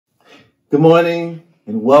Good morning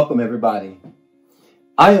and welcome, everybody.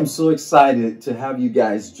 I am so excited to have you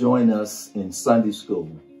guys join us in Sunday school.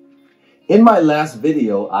 In my last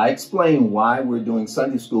video, I explained why we're doing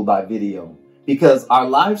Sunday school by video, because our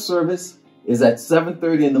live service is at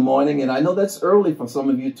 7:30 in the morning, and I know that's early for some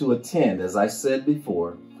of you to attend. As I said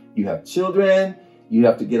before, you have children, you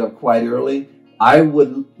have to get up quite early. I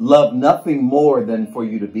would love nothing more than for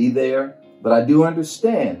you to be there, but I do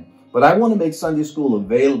understand. But I want to make Sunday school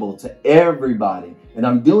available to everybody. And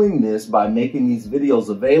I'm doing this by making these videos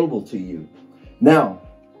available to you. Now,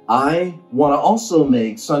 I want to also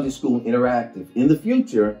make Sunday school interactive. In the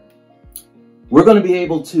future, you're going to be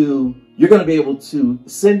able to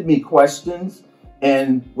send me questions,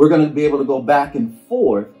 and we're going to be able to go back and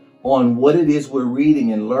forth on what it is we're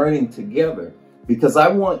reading and learning together. Because I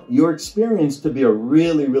want your experience to be a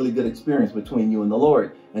really, really good experience between you and the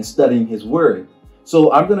Lord and studying His Word.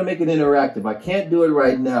 So I'm going to make it interactive. I can't do it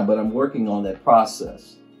right now, but I'm working on that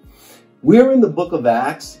process. We're in the book of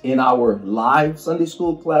Acts in our live Sunday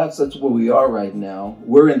school class. That's where we are right now.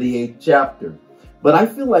 We're in the 8th chapter. But I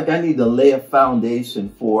feel like I need to lay a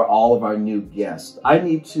foundation for all of our new guests. I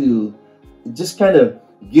need to just kind of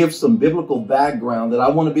give some biblical background that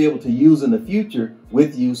I want to be able to use in the future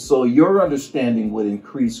with you, so your understanding would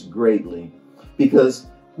increase greatly. Because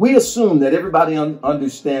we assume that everybody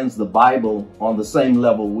understands the Bible on the same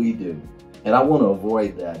level we do. And I want to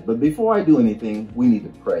avoid that. But before I do anything, we need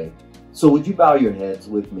to pray. So would you bow your heads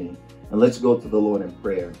with me and let's go to the Lord in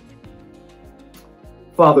prayer.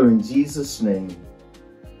 Father, in Jesus' name,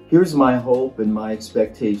 here's my hope and my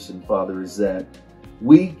expectation, Father, is that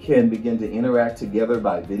we can begin to interact together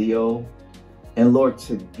by video. And Lord,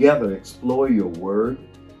 together explore your word.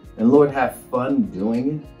 And Lord, have fun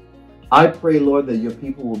doing it. I pray, Lord, that your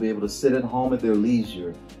people will be able to sit at home at their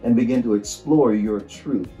leisure and begin to explore your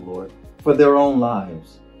truth, Lord, for their own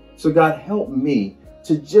lives. So God, help me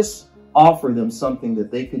to just offer them something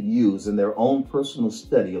that they could use in their own personal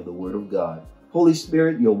study of the Word of God. Holy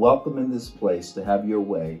Spirit, you're welcome in this place to have your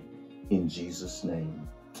way in Jesus' name.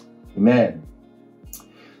 Amen.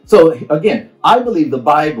 So again, I believe the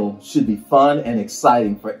Bible should be fun and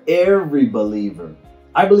exciting for every believer.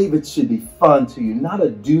 I believe it should be fun to you, not a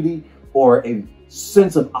duty or a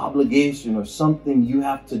sense of obligation or something you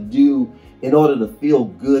have to do in order to feel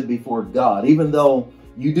good before God, even though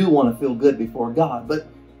you do want to feel good before God. But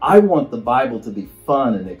I want the Bible to be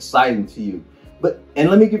fun and exciting to you. And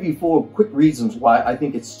let me give you 4 quick reasons why I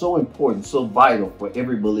think it's so important, so vital for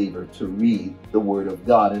every believer to read the Word of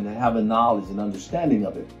God and to have a knowledge and understanding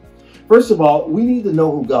of it. First of all, we need to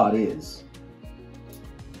know who God is.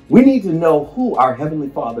 We need to know who our Heavenly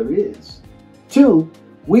Father is. 2,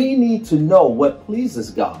 we need to know what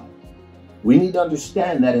pleases God. We need to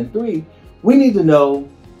understand that. And 3, we need to know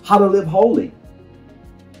how to live holy.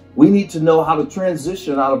 We need to know how to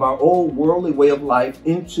transition out of our old worldly way of life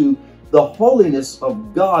into the holiness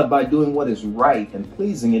of God by doing what is right and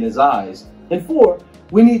pleasing in His eyes. And 4,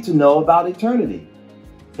 we need to know about eternity.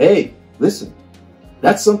 Hey, listen,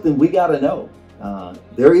 that's something we got to know.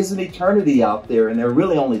 There is an eternity out there, and there are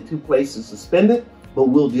really only 2 places to spend it, but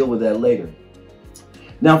we'll deal with that later.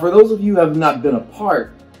 Now, for those of you who have not been a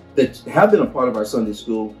part, that have been a part of our Sunday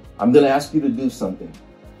school, I'm going to ask you to do something.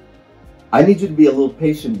 I need you to be a little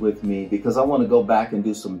patient with me, because I want to go back and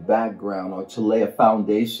do some background, or to lay a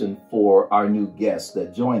foundation for our new guests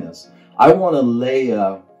that join us. I want to lay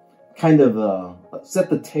set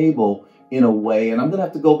the table in a way, and I'm going to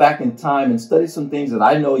have to go back in time and study some things that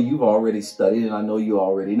I know you've already studied and I know you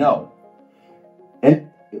already know.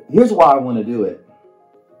 And here's why I want to do it.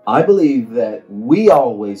 I believe that we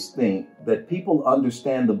always think that people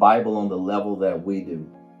understand the Bible on the level that we do.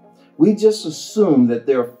 We just assume that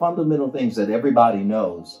there are fundamental things that everybody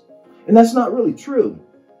knows. And that's not really true.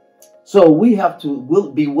 So we have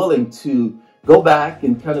to be willing to go back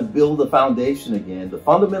and kind of build the foundation again, the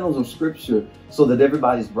fundamentals of Scripture, so that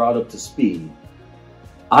everybody's brought up to speed.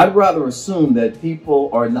 I'd rather assume that people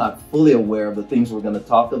are not fully aware of the things we're going to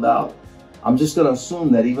talk about. I'm just going to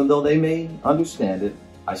assume that even though they may understand it,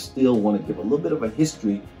 I still want to give a little bit of a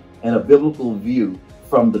history and a biblical view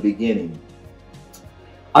from the beginning.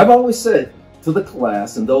 I've always said to the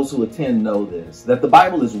class, and those who attend know this, that the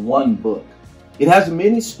Bible is one book. It has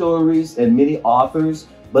many stories and many authors,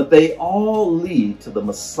 but they all lead to the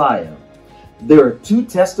Messiah. There are 2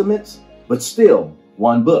 testaments, but still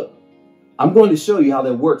one book. I'm going to show you how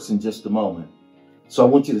that works in just a moment. So I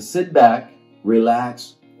want you to sit back,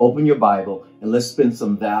 relax, open your Bible, and let's spend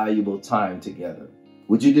some valuable time together.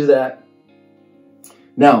 Would you do that?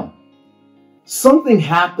 Now, something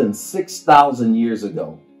happened 6,000 years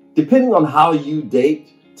ago. Depending on how you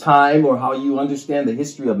date time or how you understand the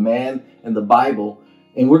history of man and the Bible.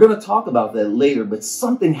 And we're going to talk about that later, but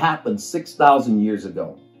something happened 6,000 years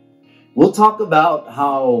ago. We'll talk about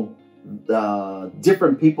how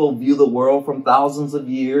different people view the world from thousands of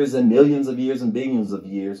years and millions of years and billions of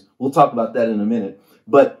years. We'll talk about that in a minute.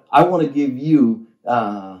 But I want to give you,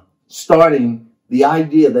 starting the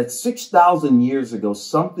idea that 6,000 years ago,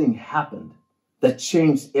 something happened that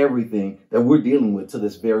changed everything that we're dealing with to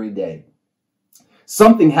this very day.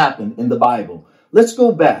 Something happened in the Bible. Let's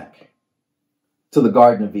go back to the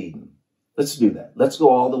Garden of Eden. Let's do that. Let's go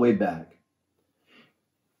all the way back.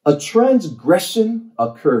 A transgression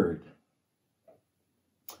occurred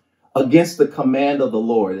against the command of the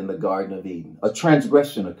Lord in the Garden of Eden. A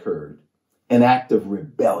transgression occurred, an act of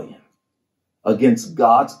rebellion against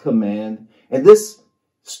God's command. And this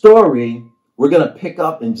story we're going to pick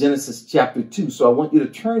up in Genesis chapter 2. So I want you to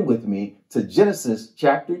turn with me to Genesis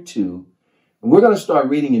chapter 2. And we're going to start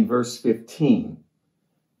reading in verse 15.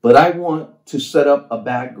 But I want to set up a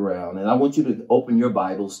background, and I want you to open your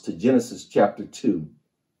Bibles to Genesis chapter 2.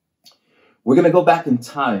 We're going to go back in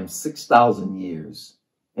time 6,000 years.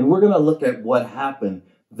 And we're going to look at what happened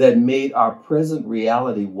that made our present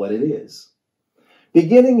reality what it is.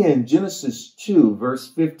 Beginning in Genesis 2, verse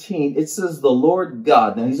 15, it says the Lord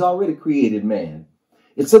God, now he's already created man.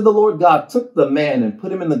 It said the Lord God took the man and put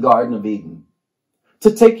him in the Garden of Eden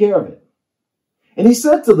to take care of it. And he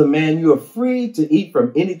said to the man, you are free to eat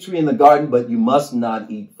from any tree in the garden, but you must not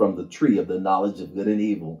eat from the tree of the knowledge of good and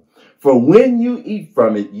evil. For when you eat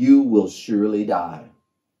from it, you will surely die.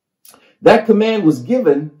 That command was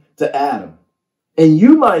given to Adam. And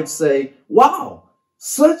you might say, wow,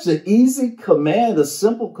 such an easy command, a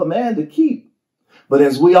simple command to keep. But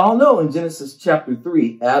as we all know, in Genesis chapter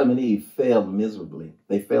 3, Adam and Eve failed miserably.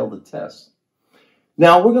 They failed the test.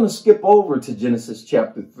 Now we're going to skip over to Genesis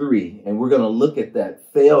chapter 3, and we're going to look at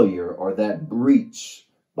that failure or that breach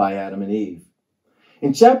by Adam and Eve.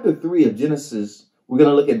 In chapter 3 of Genesis, we're going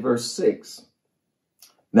to look at verse 6.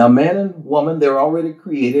 Now man and woman, they're already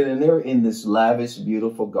created, and they're in this lavish,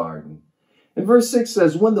 beautiful garden. And verse 6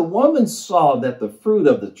 says, when the woman saw that the fruit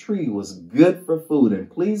of the tree was good for food and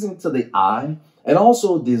pleasing to the eye, and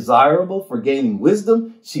also desirable for gaining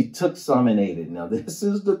wisdom, she took some and ate it. Now, this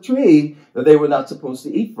is the tree that they were not supposed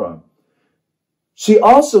to eat from. She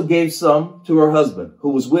also gave some to her husband, who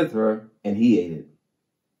was with her, and he ate it.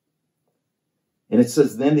 And it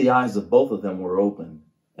says, then the eyes of both of them were open,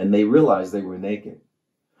 and they realized they were naked.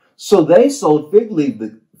 So they sewed fig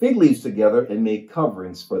leaves together and made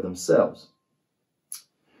coverings for themselves.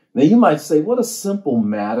 Now, you might say, what a simple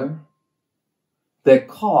matter that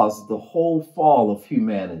caused the whole fall of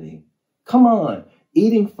humanity. Come on,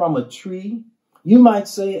 eating from a tree. You might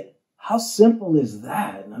say, how simple is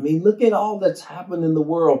that? I mean, look at all that's happened in the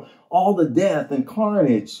world, all the death and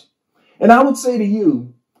carnage. And I would say to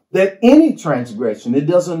you that any transgression, it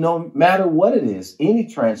doesn't matter what it is, any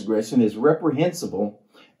transgression is reprehensible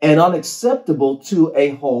and unacceptable to a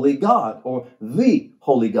holy God or the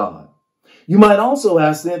holy God. You might also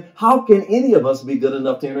ask then, how can any of us be good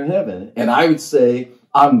enough to enter heaven? And I would say,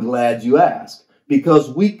 I'm glad you asked, because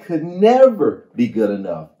we could never be good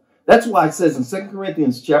enough. That's why it says in 2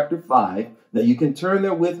 Corinthians chapter 5, now you can turn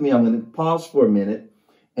there with me. I'm going to pause for a minute,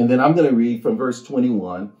 and then I'm going to read from verse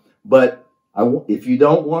 21. But if you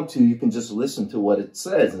don't want to, you can just listen to what it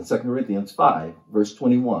says in 2 Corinthians 5, verse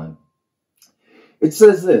 21. It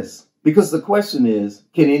says this, because the question is,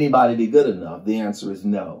 can anybody be good enough? The answer is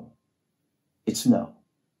no. It's no.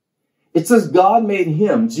 It says God made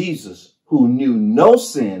him, Jesus, who knew no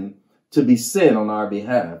sin, to be sin on our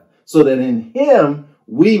behalf, so that in him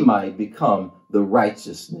we might become the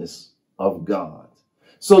righteousness of God.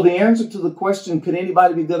 So the answer to the question, could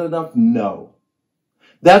anybody be good enough? No.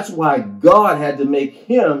 That's why God had to make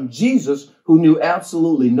him, Jesus, who knew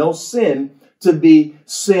absolutely no sin, to be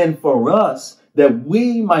sin for us, that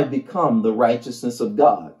we might become the righteousness of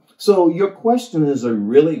God. So your question is a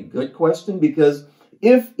really good question, because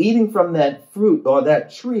if eating from that fruit or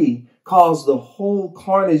that tree caused the whole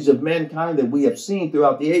carnage of mankind that we have seen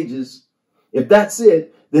throughout the ages, if that's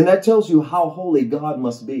it, then that tells you how holy God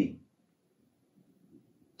must be.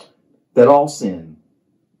 That all sin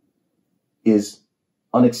is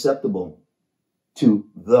unacceptable to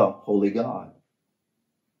the holy God.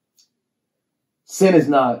 Sin is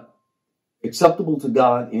not acceptable to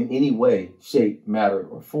God in any way, shape, matter,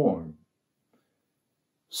 or form.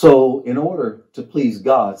 So in order to please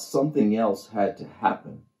God, something else had to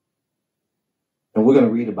happen. And we're going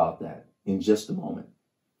to read about that in just a moment.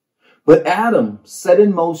 But Adam set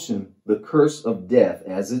in motion the curse of death.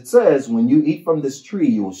 As it says, when you eat from this tree,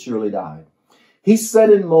 you will surely die. He set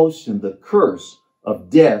in motion the curse of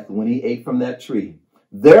death when he ate from that tree.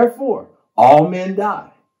 Therefore, all men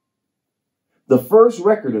die. The first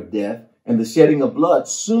record of death and the shedding of blood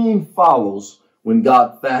soon follows when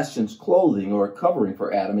God fashions clothing or a covering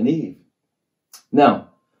for Adam and Eve. Now,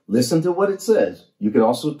 listen to what it says. You can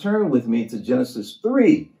also turn with me to Genesis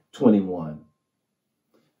 3:21.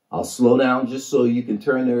 I'll slow down just so you can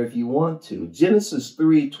turn there if you want to. Genesis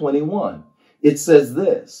 3:21. It says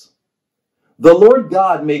this: the Lord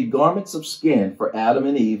God made garments of skin for Adam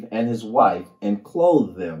and Eve and his wife and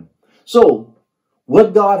clothed them. So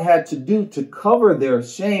what God had to do to cover their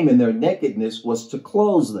shame and their nakedness was to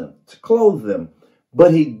clothe them.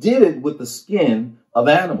 But he did it with the skin of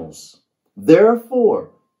animals.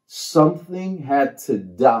 Therefore, something had to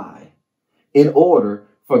die in order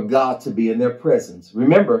for God to be in their presence.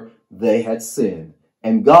 Remember, they had sinned,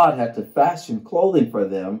 and God had to fashion clothing for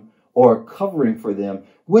them or covering for them,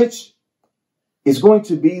 which is going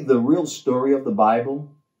to be the real story of the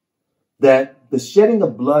Bible, that the shedding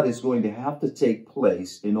of blood is going to have to take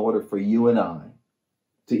place in order for you and I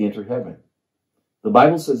to enter heaven. The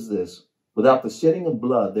Bible says this: without the shedding of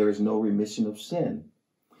blood, there is no remission of sin.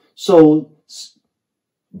 So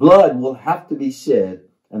blood will have to be shed,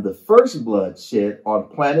 and the first blood shed on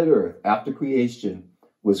planet Earth after creation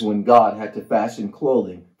was when God had to fashion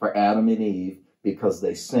clothing for Adam and Eve because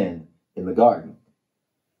they sinned in the garden.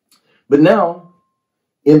 But now,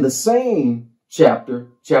 in the same chapter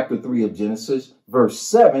 3 of Genesis, verse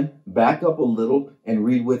 7, back up a little and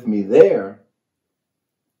read with me there.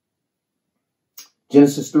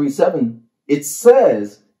 Genesis 3:7, it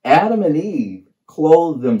says, Adam and Eve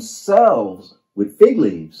clothed themselves with fig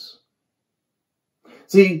leaves.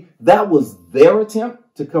 See, that was their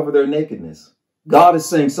attempt to cover their nakedness. God is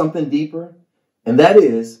saying something deeper, and that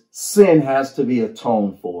is sin has to be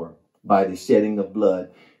atoned for by the shedding of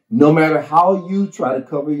blood. No matter how you try to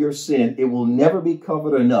cover your sin, it will never be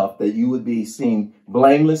covered enough that you would be seen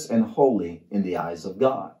blameless and holy in the eyes of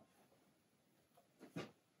God.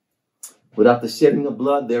 Without the shedding of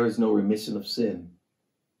blood, there is no remission of sin.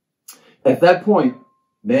 At that point,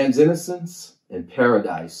 man's innocence and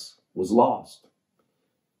paradise was lost.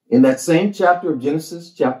 In that same chapter of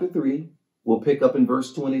Genesis, chapter 3, we'll pick up in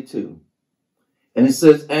verse 22. And it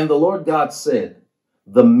says, and the Lord God said,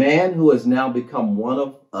 the man who has now become one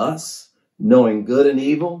of us, knowing good and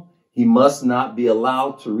evil, he must not be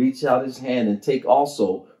allowed to reach out his hand and take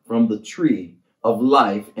also from the tree of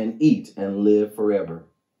life and eat and live forever.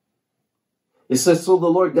 It says, so the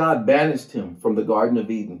Lord God banished him from the Garden of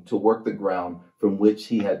Eden to work the ground from which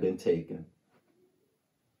he had been taken.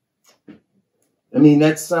 I mean,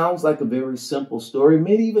 that sounds like a very simple story. It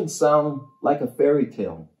may even sound like a fairy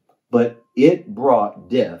tale, but it brought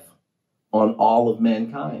death on all of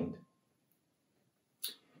mankind.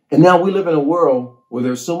 And now we live in a world where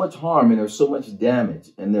there's so much harm and there's so much damage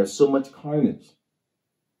and there's so much carnage.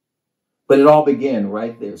 But it all began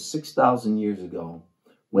right there 6,000 years ago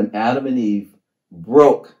when Adam and Eve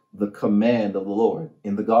broke the command of the Lord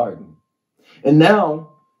in the garden. And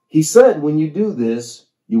now he said, when you do this,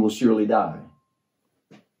 you will surely die.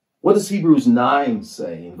 What does Hebrews 9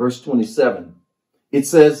 say in verse 27? It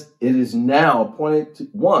says, it is now appointed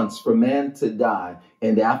once for man to die,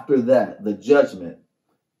 and after that, the judgment.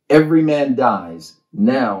 Every man dies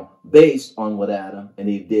now based on what Adam and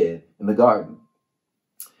Eve did in the garden.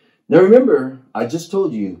 Now remember, I just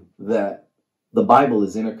told you that the Bible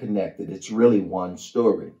is interconnected. It's really one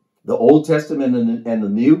story. The Old Testament and the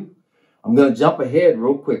New. I'm going to jump ahead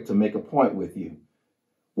real quick to make a point with you.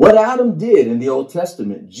 What Adam did in the Old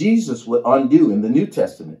Testament, Jesus would undo in the New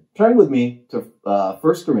Testament. Turn with me to 1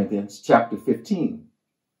 Corinthians chapter 15.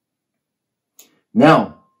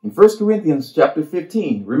 Now, in 1 Corinthians chapter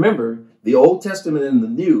 15, remember, the Old Testament and the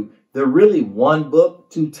New, they're really one book,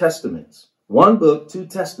 two testaments. One book, two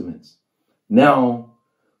testaments. Now,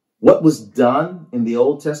 what was done in the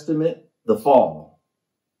Old Testament? The fall.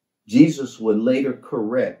 Jesus would later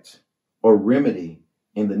correct or remedy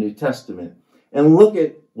in the New Testament. And look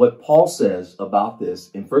at what Paul says about this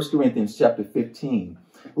in 1 Corinthians chapter 15.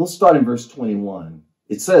 We'll start in verse 21.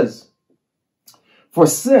 It says, for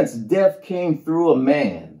since death came through a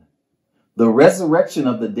man, the resurrection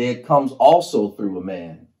of the dead comes also through a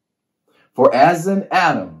man. For as in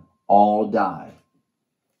Adam all die,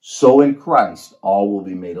 so in Christ all will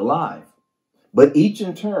be made alive. But each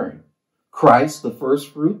in turn, Christ the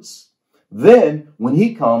first fruits, then when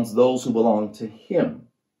he comes, those who belong to him.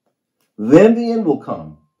 Then the end will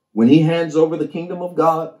come when he hands over the kingdom of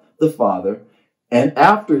God the Father, and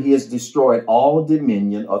after he has destroyed all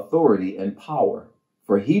dominion, authority, and power.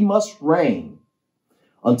 For he must reign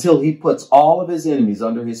until he puts all of his enemies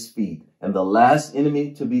under his feet, and the last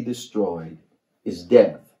enemy to be destroyed is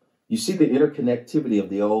death. You see the interconnectivity of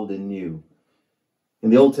the old and new. In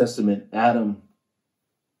the Old Testament, Adam,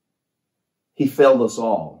 he failed us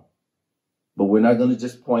all. But we're not going to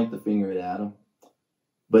just point the finger at Adam.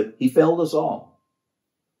 But he failed us all.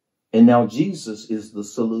 And now Jesus is the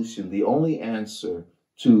solution, the only answer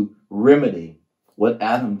to remedy what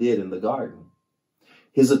Adam did in the garden.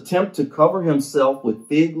 His attempt to cover himself with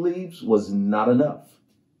fig leaves was not enough.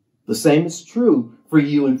 The same is true for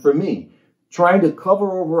you and for me. Trying to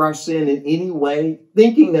cover over our sin in any way,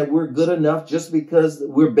 thinking that we're good enough just because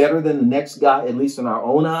we're better than the next guy, at least in our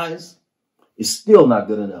own eyes, is still not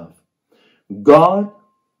good enough. God,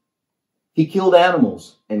 he killed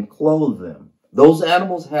animals and clothed them. Those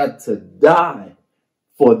animals had to die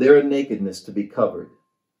for their nakedness to be covered.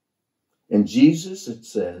 And Jesus, it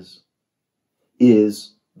says,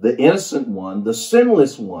 is the innocent one, the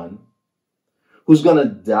sinless one, who's going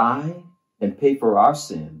to die and pay for our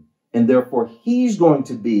sin. And therefore, he's going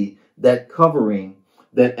to be that covering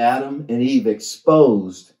that Adam and Eve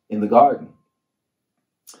exposed in the garden.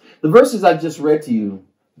 The verses I just read to you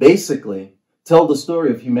basically tell the story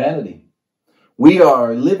of humanity. We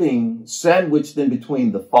are living sandwiched in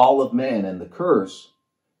between the fall of man and the curse.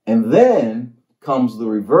 And then comes the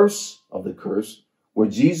reverse of the curse, where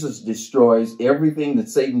Jesus destroys everything that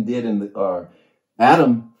Satan did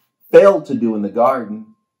Adam failed to do in the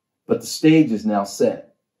garden. But the stage is now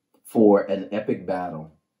set for an epic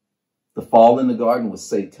battle. The fall in the garden was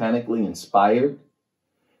satanically inspired.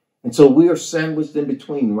 And so we are sandwiched in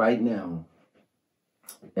between right now.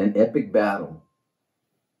 An epic battle.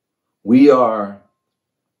 We are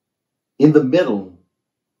in the middle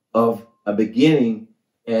of a beginning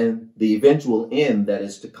and the eventual end that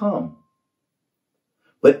is to come.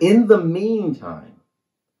 But in the meantime,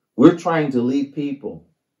 we're trying to lead people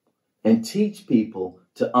and teach people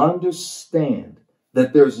to understand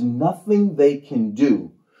that there's nothing they can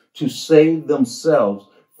do to save themselves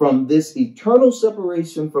from this eternal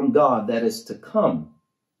separation from God that is to come.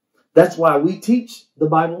 That's why we teach the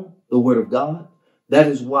Bible, the Word of God. That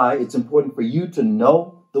is why it's important for you to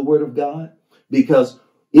know the Word of God, because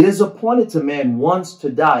it is appointed to man once to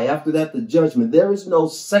die. After that, the judgment. There is no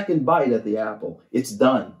second bite at the apple. It's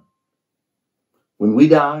done. When we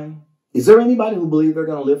die, is there anybody who believes they're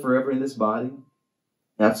going to live forever in this body?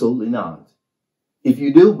 Absolutely not. If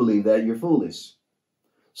you do believe that, you're foolish.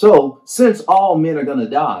 So, since all men are going to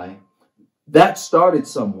die, that started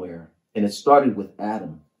somewhere, and it started with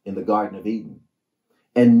Adam in the Garden of Eden.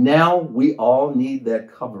 And now we all need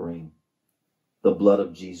that covering, the blood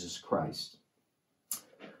of Jesus Christ.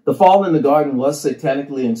 The fall in the garden was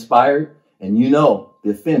satanically inspired, and you know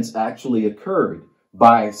the offense actually occurred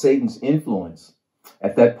by Satan's influence.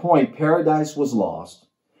 At that point, paradise was lost.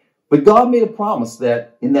 But God made a promise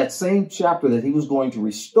that in that same chapter that he was going to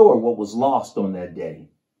restore what was lost on that day.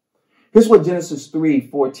 Here's what Genesis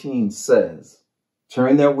 3:14 says.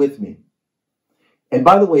 Turn there with me. And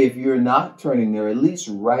by the way, if you're not turning there, at least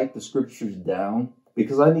write the scriptures down,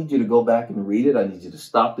 because I need you to go back and read it. I need you to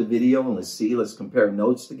stop the video and let's compare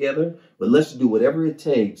notes together. But let's do whatever it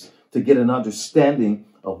takes to get an understanding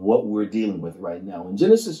of what we're dealing with right now. In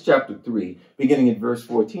Genesis chapter 3, beginning at verse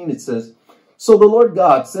 14, it says, "So the Lord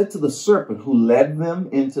God said to the serpent who led them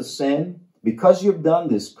into sin, because you've done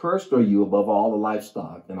this, cursed are you above all the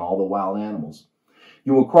livestock and all the wild animals.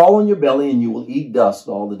 You will crawl on your belly and you will eat dust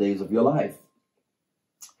all the days of your life.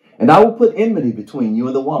 And I will put enmity between you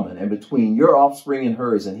and the woman, and between your offspring and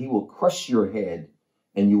hers, and he will crush your head,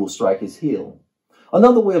 and you will strike his heel."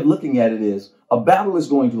 Another way of looking at it is, a battle is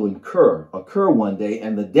going to occur one day,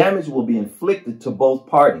 and the damage will be inflicted to both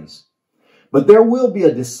parties. But there will be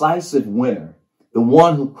a decisive winner, the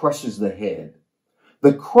one who crushes the head.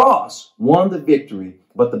 The cross won the victory,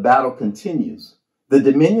 but the battle continues. The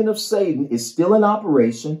dominion of Satan is still in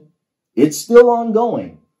operation. It's still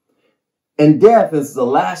ongoing. And death is the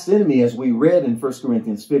last enemy, as we read in 1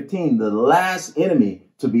 Corinthians 15, the last enemy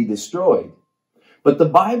to be destroyed. But the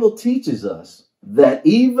Bible teaches us that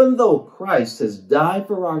even though Christ has died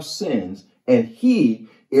for our sins and he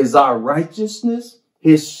is our righteousness,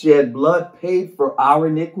 his shed blood paid for our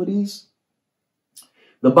iniquities,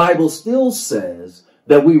 the Bible still says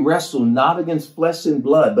that we wrestle not against flesh and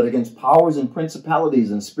blood, but against powers and principalities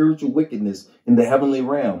and spiritual wickedness in the heavenly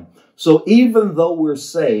realm. So even though we're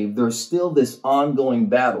saved, there's still this ongoing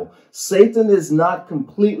battle. Satan is not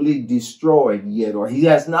completely destroyed yet, or he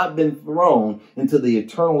has not been thrown into the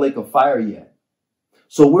eternal lake of fire yet.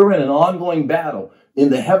 So we're in an ongoing battle. In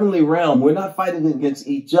the heavenly realm, we're not fighting against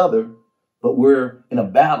each other, but we're in a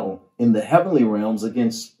battle in the heavenly realms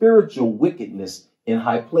against spiritual wickedness in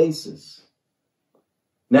high places.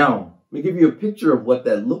 Now, Let me give you a picture of what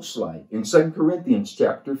that looks like in 2 Corinthians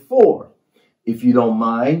chapter 4. If you don't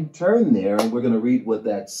mind, turn there and we're going to read what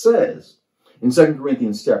that says. In 2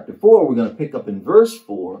 Corinthians chapter 4, we're going to pick up in verse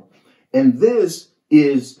 4. And this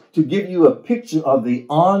is to give you a picture of the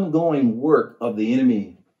ongoing work of the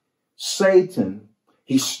enemy. Satan,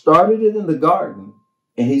 he started it in the garden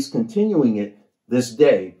and he's continuing it this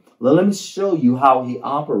day. Well, let me show you how he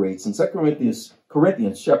operates. In 2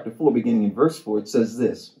 Corinthians chapter 4, beginning in verse 4, it says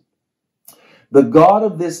this. The God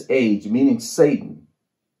of this age, meaning Satan,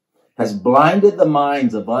 has blinded the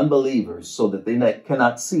minds of unbelievers so that they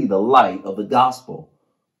cannot see the light of the gospel.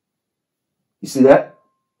 You see that?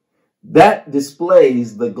 That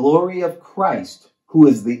displays the glory of Christ, who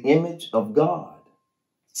is the image of God.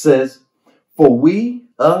 It says, for we,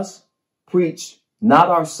 us, preach not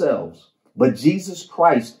ourselves, but Jesus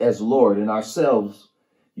Christ as Lord, and ourselves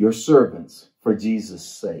your servants for Jesus'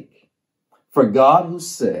 sake. For God, who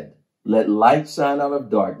said, let light shine out of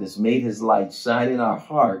darkness, made his light shine in our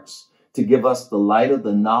hearts to give us the light of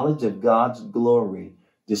the knowledge of God's glory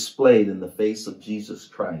displayed in the face of Jesus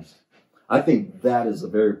Christ. I think that is a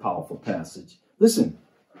very powerful passage. Listen,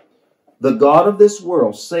 the God of this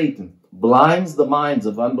world, Satan, blinds the minds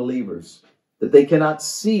of unbelievers that they cannot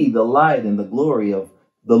see the light and the glory of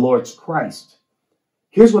the Lord's Christ.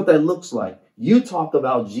 Here's what that looks like. You talk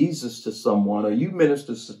about Jesus to someone or you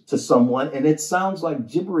minister to someone and it sounds like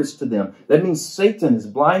gibberish to them. That means Satan is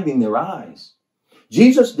blinding their eyes.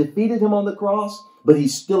 Jesus defeated him on the cross, but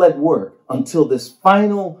he's still at work until this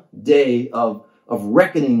final day of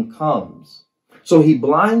reckoning comes. So he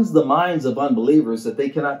blinds the minds of unbelievers that they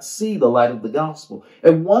cannot see the light of the gospel.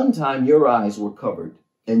 At one time, your eyes were covered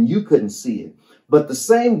and you couldn't see it. But the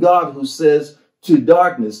same God who says to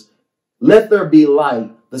darkness, let there be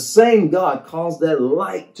light, the same God caused that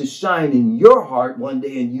light to shine in your heart one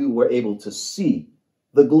day and you were able to see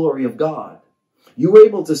the glory of God. You were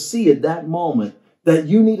able to see at that moment that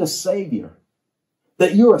you need a savior,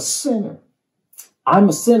 that you're a sinner. I'm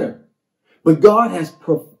a sinner. But God has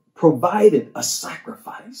provided a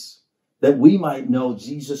sacrifice that we might know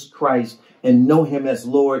Jesus Christ and know him as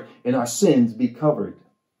Lord and our sins be covered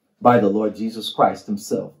by the Lord Jesus Christ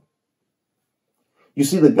himself. You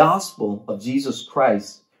see, the gospel of Jesus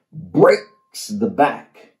Christ breaks the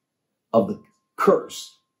back of the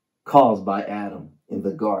curse caused by Adam in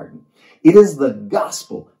the garden. It is the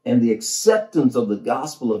gospel and the acceptance of the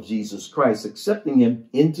gospel of Jesus Christ, accepting him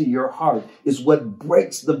into your heart, is what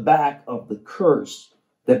breaks the back of the curse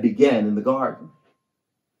that began in the garden.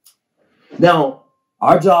 Now,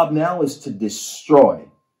 our job now is to destroy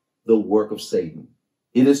the work of Satan.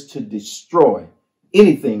 It is to destroy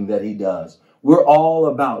anything that he does. We're all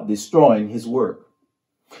about destroying his work.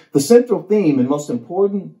 The central theme and most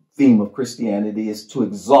important theme of Christianity is to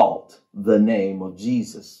exalt the name of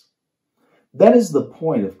Jesus. That is the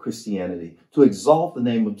point of Christianity, to exalt the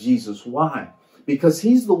name of Jesus. Why? Because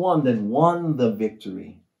he's the one that won the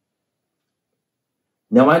victory.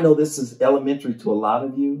 Now, I know this is elementary to a lot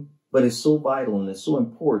of you, but it's so vital and it's so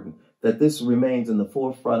important that this remains in the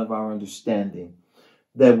forefront of our understanding,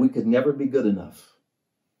 that we could never be good enough.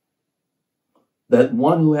 That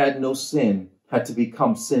one who had no sin had to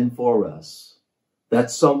become sin for us.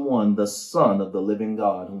 That someone, the Son of the living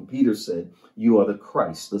God, whom Peter said, you are the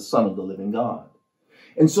Christ, the Son of the living God.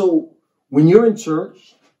 And so when you're in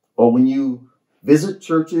church, or when you visit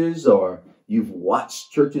churches, or you've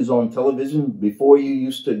watched churches on television before you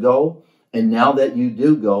used to go, and now that you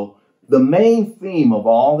do go, the main theme of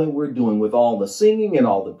all that we're doing, with all the singing and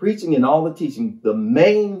all the preaching and all the teaching, the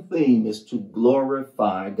main theme is to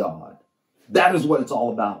glorify God. That is what it's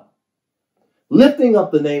all about. Lifting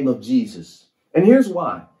up the name of Jesus. And here's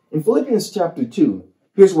why. In Philippians chapter 2,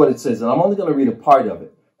 here's what it says. And I'm only going to read a part of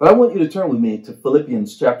it. But I want you to turn with me to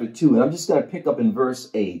Philippians chapter 2. And I'm just going to pick up in verse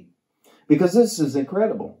 8. Because this is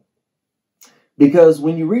incredible. Because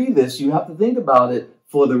when you read this, you have to think about it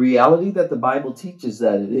for the reality that the Bible teaches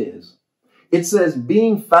that it is. It says,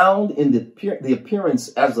 being found in the appearance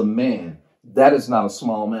as a man. That is not a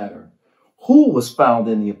small matter. Who was found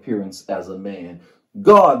in the appearance as a man?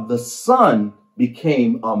 God, the Son,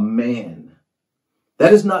 became a man.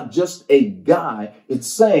 That is not just a guy.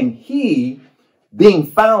 It's saying he, being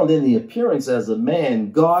found in the appearance as a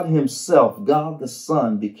man, God himself, God the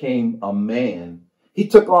Son, became a man. He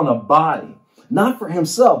took on a body, not for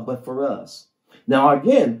himself, but for us. Now,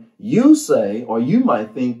 again, you say, or you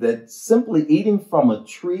might think that simply eating from a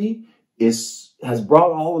tree has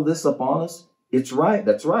brought all of this upon us. It's right.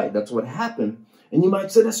 That's right. That's what happened. And you might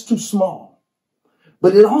say that's too small.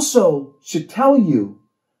 But it also should tell you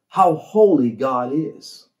how holy God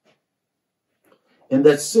is. And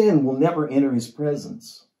that sin will never enter his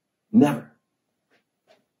presence. Never.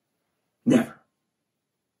 Never.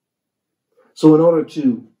 So in order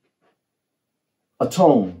to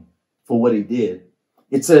atone for what he did,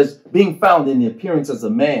 it says, being found in the appearance as a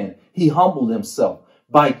man, he humbled himself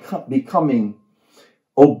by becoming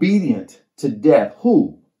obedient to death.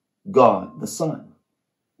 Who? God the Son.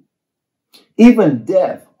 Even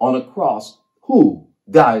death on a cross. Who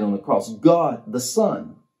died on the cross? God the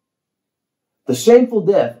Son. The shameful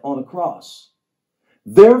death on a cross.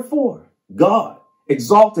 Therefore, God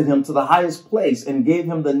exalted him to the highest place and gave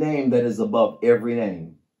him the name that is above every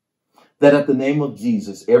name, that at the name of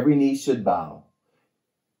Jesus every knee should bow,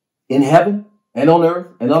 in heaven and on earth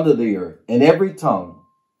and under the earth, and every tongue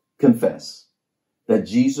confess that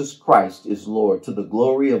Jesus Christ is Lord, to the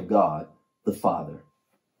glory of God the Father.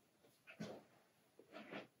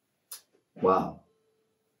 Wow.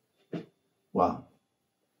 Wow.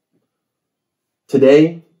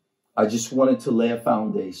 Today, I just wanted to lay a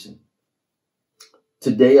foundation.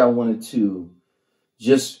 Today, I wanted to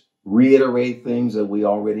just reiterate things that we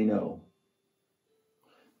already know.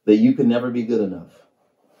 That you can never be good enough.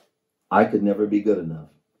 I could never be good enough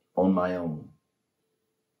on my own.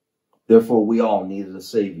 Therefore, we all needed a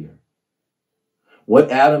Savior.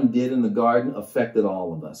 What Adam did in the garden affected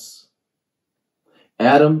all of us.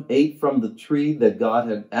 Adam ate from the tree that God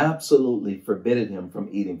had absolutely forbidden him from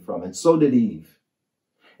eating from, and so did Eve.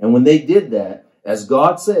 And when they did that, as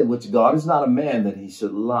God said, which God is not a man that he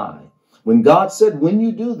should lie, when God said, when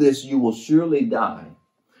you do this, you will surely die,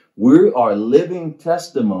 we are living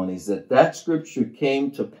testimonies that that scripture came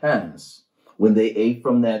to pass when they ate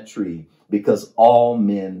from that tree, because all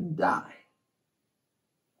men die.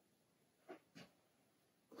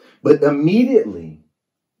 But immediately,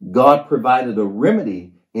 God provided a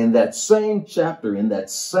remedy in that same chapter, in that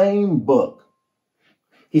same book.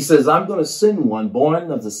 He says, I'm going to send one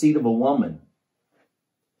born of the seed of a woman.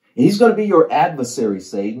 And he's going to be your adversary,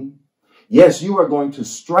 Satan. Yes, you are going to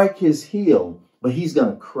strike his heel, but he's going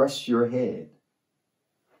to crush your head.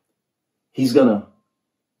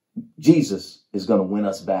 Jesus is going to win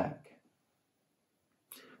us back.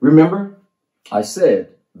 Remember, I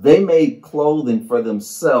said, they made clothing for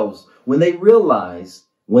themselves. When they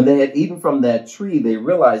had eaten from that tree, they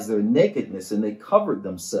realized their nakedness and they covered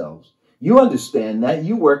themselves. You understand that.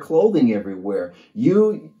 You wear clothing everywhere.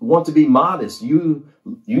 You want to be modest. You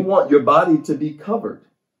want your body to be covered.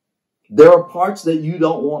 There are parts that you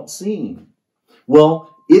don't want seen.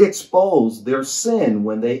 Well, it exposed their sin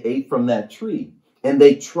when they ate from that tree, and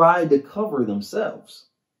they tried to cover themselves.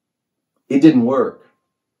 It didn't work,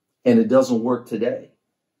 and it doesn't work today.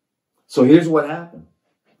 So here's what happened.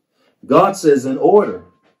 God says, in order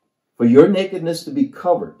for your nakedness to be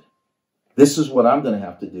covered, this is what I'm going to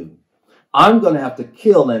have to do. I'm going to have to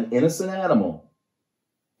kill an innocent animal,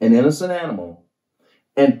 and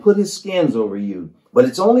put his skins over you. But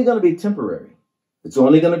it's only going to be temporary. It's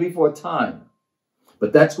only going to be for a time.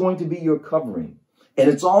 But that's going to be your covering. And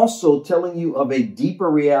it's also telling you of a deeper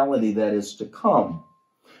reality that is to come.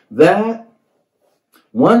 That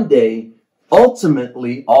one day,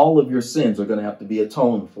 ultimately, all of your sins are going to have to be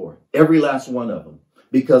atoned for. Every last one of them.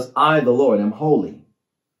 Because I, the Lord, am holy.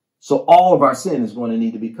 So all of our sin is going to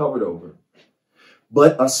need to be covered over.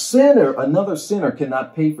 But another sinner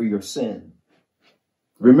cannot pay for your sin.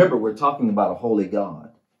 Remember, we're talking about a holy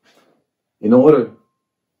God. In order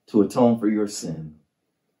to atone for your sin,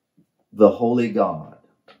 the holy God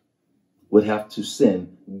would have to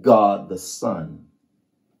send God the Son,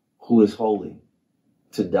 who is holy,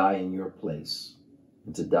 to die in your place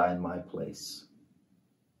and to die in my place.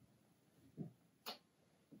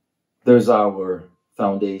 There's our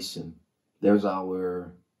foundation. There's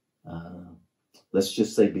our, let's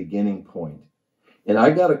just say, beginning point. And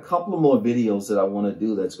I got a couple of more videos that I want to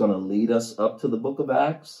do that's going to lead us up to the book of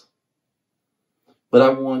Acts. But I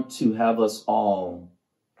want to have us all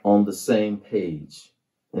on the same page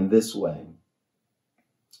in this way.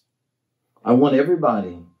 I want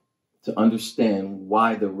everybody to understand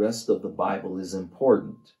why the rest of the Bible is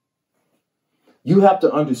important. You have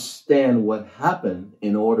to understand what happened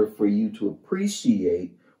in order for you to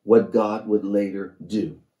appreciate what God would later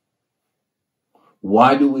do.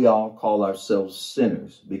 Why do we all call ourselves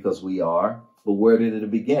sinners? Because we are. But where did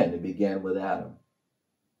it begin? It began with Adam.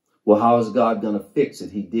 Well, how is God going to fix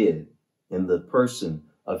it? He did in the person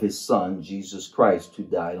of his Son, Jesus Christ, who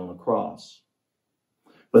died on a cross.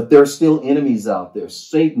 But there are still enemies out there.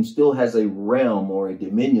 Satan still has a realm or a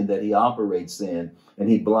dominion that he operates in, and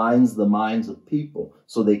he blinds the minds of people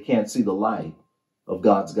so they can't see the light of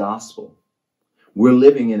God's gospel. We're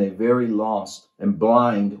living in a very lost and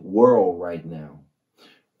blind world right now.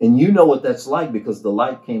 And you know what that's like because the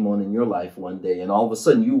light came on in your life one day and all of a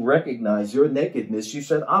sudden you recognize your nakedness. You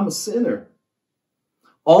said, I'm a sinner.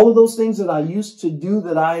 All of those things that I used to do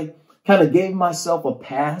that I kind of gave myself a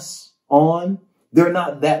pass on, they're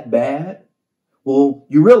not that bad. Well,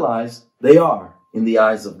 you realize they are in the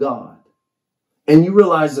eyes of God. And you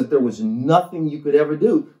realize that there was nothing you could ever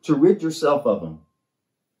do to rid yourself of them.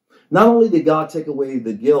 Not only did God take away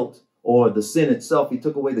the guilt or the sin itself, he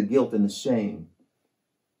took away the guilt and the shame.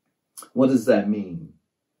 What does that mean?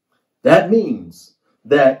 That means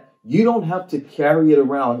that you don't have to carry it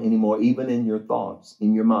around anymore, even in your thoughts,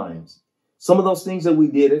 in your minds. Some of those things that we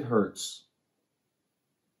did, it hurts.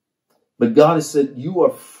 But God has said, you are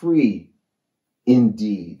free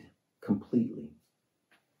indeed, completely.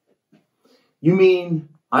 You mean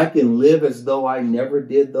I can live as though I never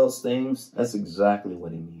did those things? That's exactly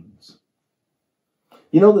what he means.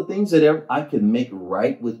 You know, the things that I can make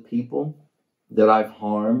right with people that I've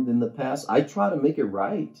harmed in the past, I try to make it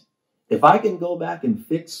right. If I can go back and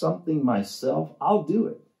fix something myself, I'll do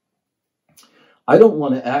it. I don't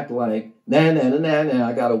want to act like,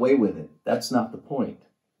 I got away with it. That's not the point.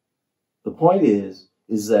 The point is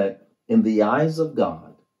that in the eyes of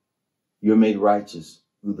God, you're made righteous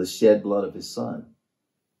through the shed blood of his son.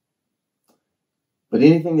 But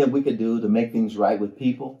anything that we could do to make things right with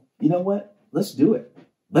people, you know what? Let's do it.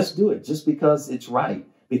 Let's do it just because it's right.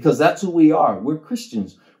 Because that's who we are. We're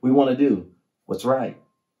Christians. We want to do what's right.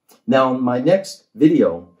 Now, in my next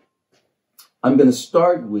video, I'm going to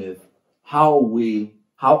start with how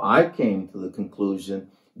I came to the conclusion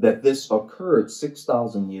that this occurred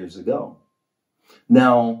 6,000 years ago.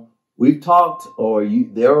 Now, we've talked,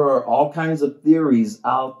 there are all kinds of theories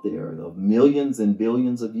out there of millions and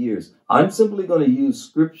billions of years. I'm simply going to use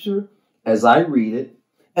scripture as I read it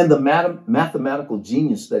and the mathematical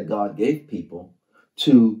genius that God gave people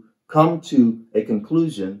to come to a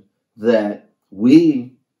conclusion that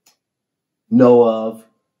we know of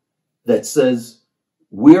that says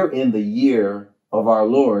we're in the year of our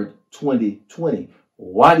Lord 2020.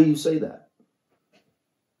 Why do you say that?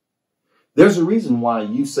 There's a reason why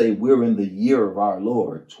you say we're in the year of our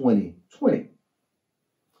Lord 2020.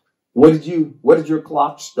 What did your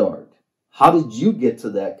clock start? How did you get to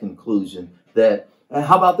that conclusion? And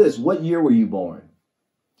how about this? What year were you born?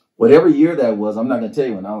 Whatever year that was, I'm not going to tell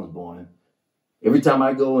you when I was born. Every time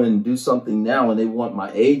I go and do something now and they want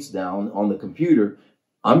my age down on the computer,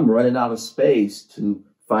 I'm running out of space to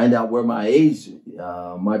find out where my age,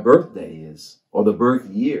 my birthday is, or the birth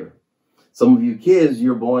year. Some of you kids,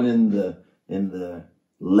 you're born in the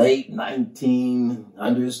late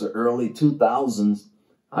 1900s to early 2000s.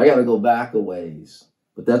 I got to go back a ways,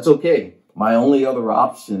 but that's okay. My only other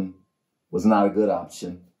option was not a good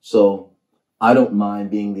option. So I don't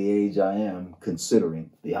mind being the age I am,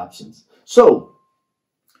 considering the options. So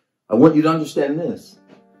I want you to understand this,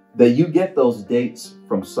 that you get those dates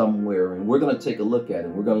from somewhere, and we're going to take a look at it.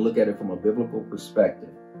 We're going to look at it from a biblical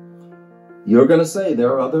perspective. You're going to say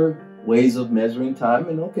there are other ways of measuring time,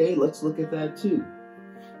 and okay, let's look at that too.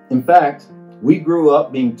 In fact, we grew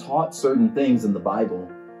up being taught certain things in the Bible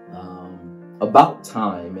about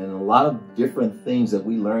time and a lot of different things that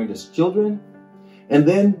we learned as children. And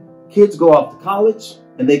then kids go off to college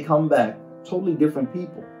and they come back totally different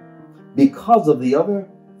people because of the other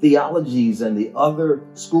theologies and the other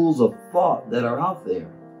schools of thought that are out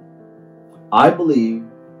there. I believe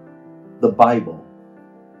the Bible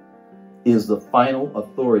is the final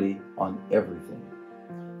authority on everything.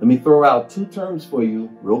 Let me throw out two terms for you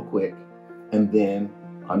real quick, and then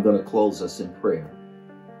I'm going to close us in prayer.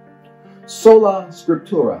 Sola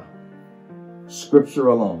scriptura, scripture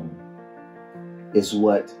alone, is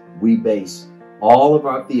what we base all of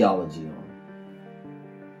our theology on.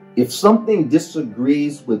 If something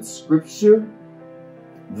disagrees with scripture,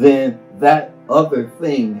 then that other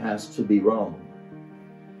thing has to be wrong.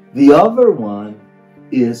 The other one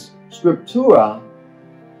is scriptura.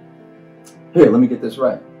 Here, let me get this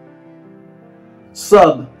right.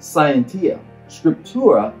 Sub scientia.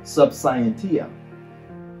 Scriptura sub scientia.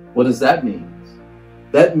 What does that mean?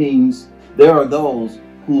 That means there are those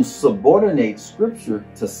who subordinate scripture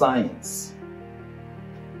to science.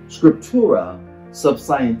 Scriptura sub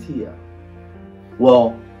scientia.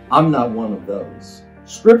 Well, I'm not one of those.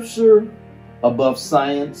 Scripture above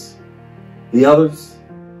science. The others,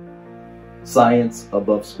 science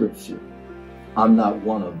above scripture. I'm not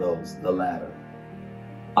one of those, the latter.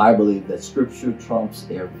 I believe that scripture trumps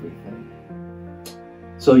everything.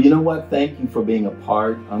 So you know what? Thank you for being a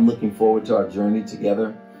part. I'm looking forward to our journey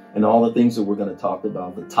together and all the things that we're going to talk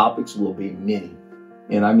about. The topics will be many,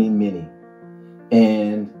 and I mean many.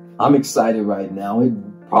 And I'm excited right now. It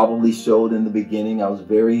probably showed in the beginning, I was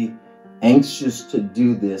very anxious to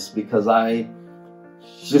do this because I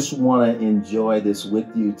just want to enjoy this with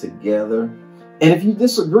you together. And if you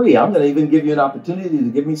disagree, I'm going to even give you an opportunity to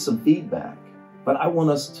give me some feedback. But I want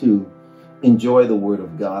us to enjoy the Word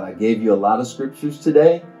of God. I gave you a lot of scriptures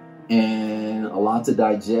today and a lot to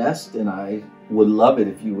digest, and I would love it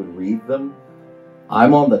if you would read them.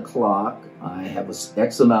 I'm on the clock. I have an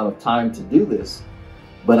X amount of time to do this,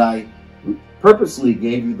 but I purposely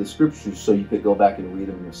gave you the scriptures so you could go back and read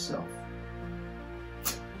them yourself.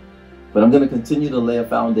 But I'm going to continue to lay a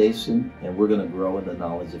foundation, and we're going to grow in the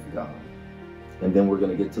knowledge of God. And then we're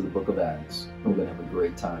going to get to the book of Acts. We're going to have a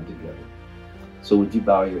great time together. So would you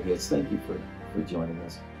bow your heads? Thank you for joining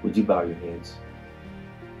us. Would you bow your heads?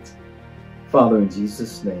 Father, in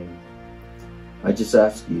Jesus' name, I just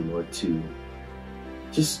ask you, Lord, to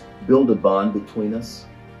just build a bond between us.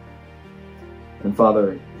 And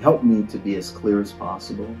Father, help me to be as clear as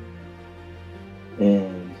possible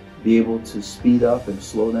and be able to speed up and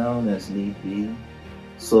slow down as need be,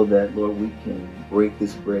 so that, Lord, we can break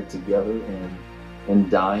this bread together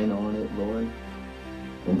and dine on it, Lord,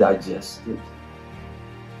 and digest it.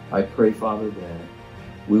 I pray, Father, that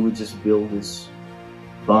we would just build this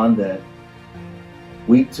bond that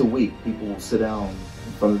week to week people will sit down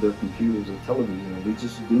in front of their computers or television and we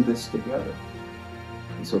just do this together.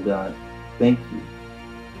 And so, God, thank you.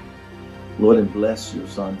 Lord, and bless your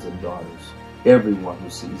sons and daughters. Everyone who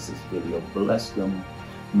sees this video, bless them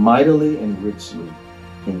mightily and richly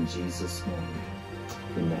in Jesus' name.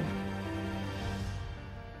 Amen.